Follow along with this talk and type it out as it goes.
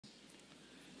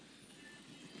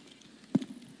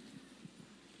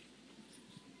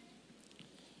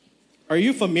Are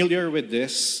you familiar with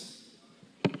this?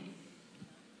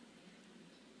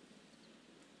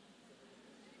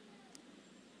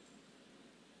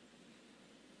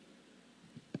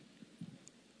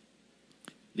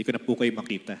 Hindi ko na po kayo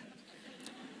makita.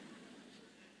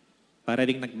 Para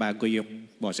rin nagbago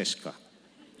yung boses ko.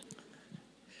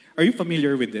 Are you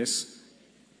familiar with this?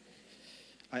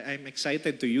 I'm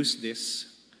excited to use this.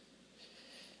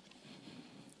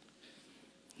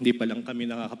 Hindi pa lang kami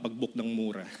nakakapag-book ng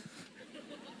mura.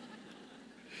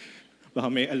 Baka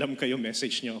may alam kayo,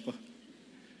 message niyo ako.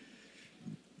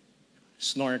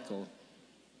 Snorkel.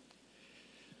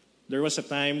 There was a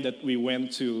time that we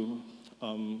went to,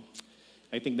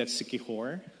 I think that's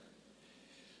Sikihor.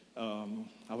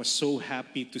 I was so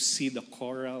happy to see the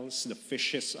corals, the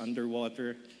fishes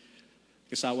underwater,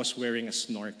 because I was wearing a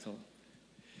snorkel.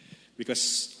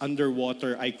 Because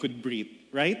underwater, I could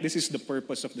breathe, right? This is the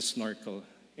purpose of the snorkel.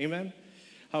 Amen?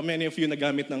 How many of you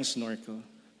nagamit ng snorkel?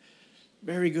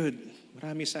 Very good.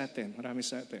 Marami sa atin.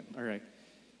 All right.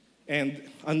 And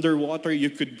underwater, you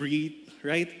could breathe,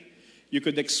 right? You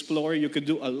could explore. You could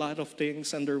do a lot of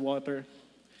things underwater.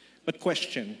 But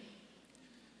question,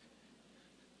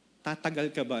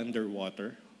 tatagal ka ba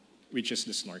underwater, which is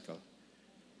the snorkel?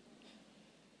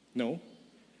 No?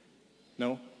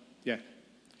 No? Yeah.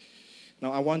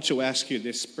 Now, I want to ask you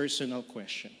this personal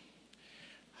question.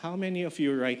 How many of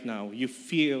you right now, you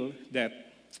feel that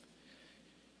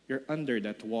you're under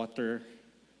that water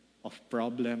of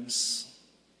problems,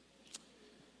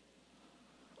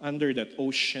 under that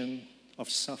ocean of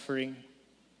suffering?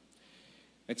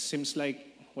 It seems like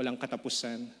walang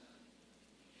katapusan.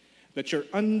 That you're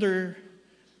under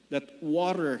that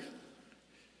water,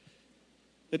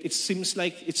 that it seems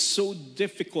like it's so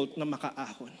difficult na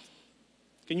makaahon.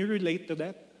 Can you relate to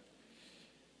that?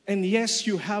 And yes,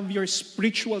 you have your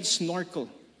spiritual snorkel.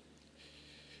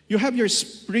 You have your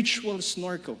spiritual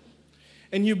snorkel.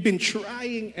 And you've been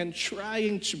trying and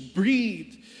trying to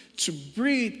breathe,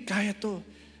 kaya to.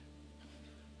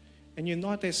 And you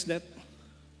notice that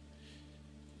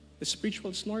the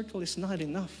spiritual snorkel is not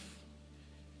enough.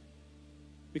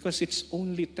 Because it's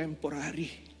only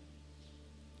temporary.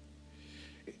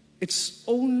 It's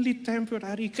only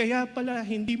temporary. Kaya pala,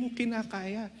 hindi mo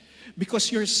kinakaya.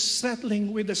 Because you're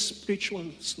settling with a spiritual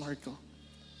snorkel.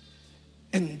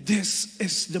 And this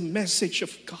is the message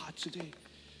of God today.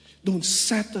 Don't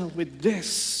settle with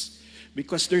this.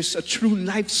 Because there's a true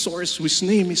life source whose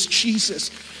name is Jesus.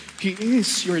 He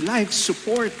is your life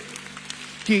support.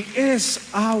 He is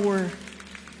our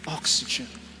oxygen.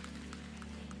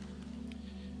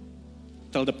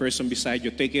 Tell the person beside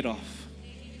you, take it off.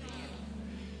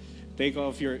 Take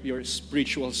off your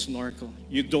spiritual snorkel.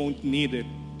 You don't need it.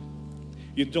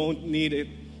 You don't need it.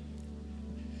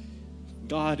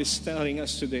 God is telling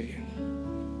us today,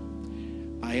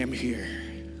 I am here.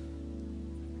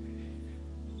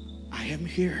 I am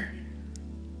here.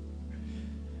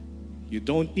 You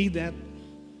don't need that.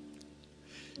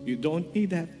 You don't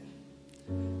need that.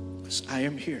 Because I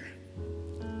am here.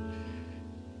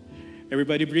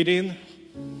 Everybody breathe in.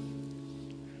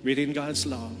 Breathe in God's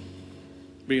love.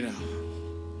 Breathe out.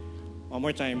 One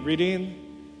more time. Breathe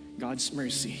in God's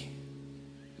mercy.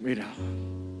 Breathe out.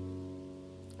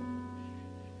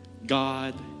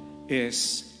 God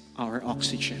is our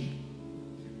oxygen.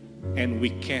 And we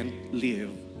can't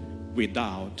live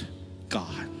without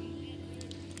God.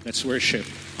 Let's worship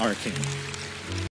our King.